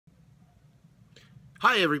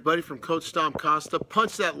Hi everybody, from Coach Costa.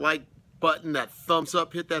 Punch that like button, that thumbs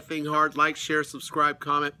up, hit that thing hard, like, share, subscribe,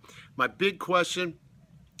 comment. My big question,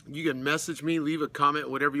 you can message me, leave a comment,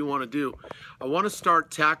 whatever you want to do. I want to start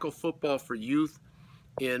tackle football for youth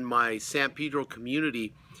in my San Pedro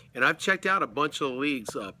community, and I've checked out a bunch of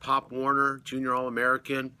leagues, Pop Warner,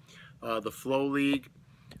 JrAllAmerican, the Flo League,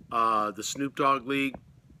 the Snoop Dogg League.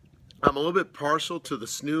 I'm a little bit partial to the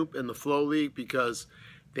Snoop and the Flo League because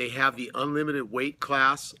they have the unlimited weight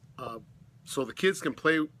class, so the kids can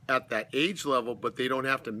play at that age level, but they don't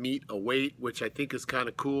have to meet a weight, which I think is kind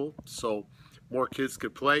of cool, so more kids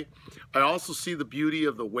could play. I also see the beauty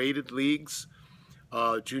of the weighted leagues,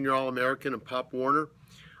 JrAllAmerican and Pop Warner.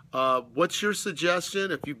 What's your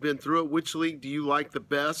suggestion? If you've been through it, which league do you like the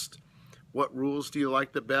best? What rules do you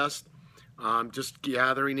like the best? Just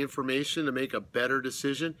gathering information to make a better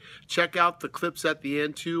decision. Check out the clips at the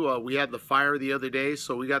end too. We had the fire the other day,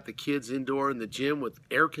 so we got the kids indoor in the gym with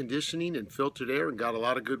air conditioning and filtered air and got a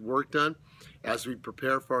lot of good work done as we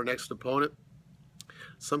prepare for our next opponent.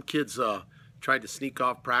 Some kids tried to sneak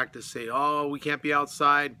off practice, say, oh, we can't be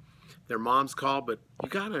outside. Their moms called, but you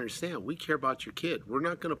got to understand, we care about your kid. We're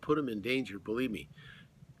not going to put them in danger, believe me.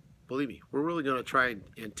 Believe me, we're really going to try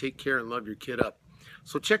and take care and love your kid up.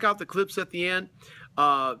 So check out the clips at the end.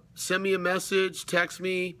 Send me a message, text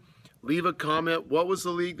me, leave a comment. What was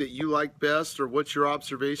the league that you liked best, or what's your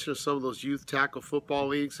observation of some of those youth tackle football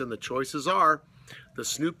leagues? And the choices are the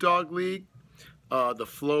Snoop Dogg League, the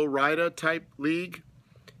Flo Rida type league,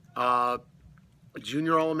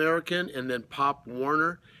 JrAllAmerican, and then Pop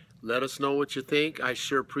Warner. Let us know what you think. I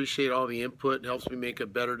sure appreciate all the input. It helps me make a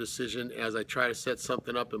better decision as I try to set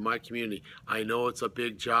something up in my community. I know it's a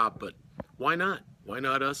big job, but why not? Why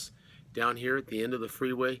not us down here at the end of the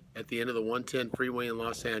freeway, at the end of the 110 freeway in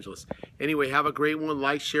Los Angeles? Anyway, have a great one.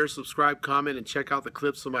 Like, share, subscribe, comment, and check out the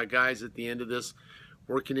clips of my guys at the end of this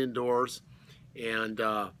working indoors. And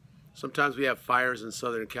sometimes we have fires in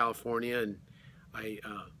Southern California, and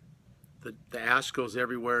the ash goes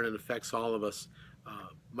everywhere and it affects all of us.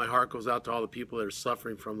 My heart goes out to all the people that are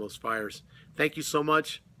suffering from those fires. Thank you so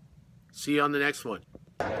much. See you on the next one.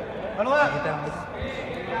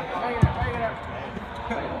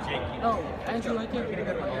 Oh, Andrew, right there.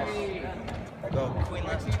 Go. Queen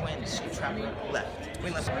left, twins, trapper, left.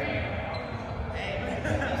 Queen left.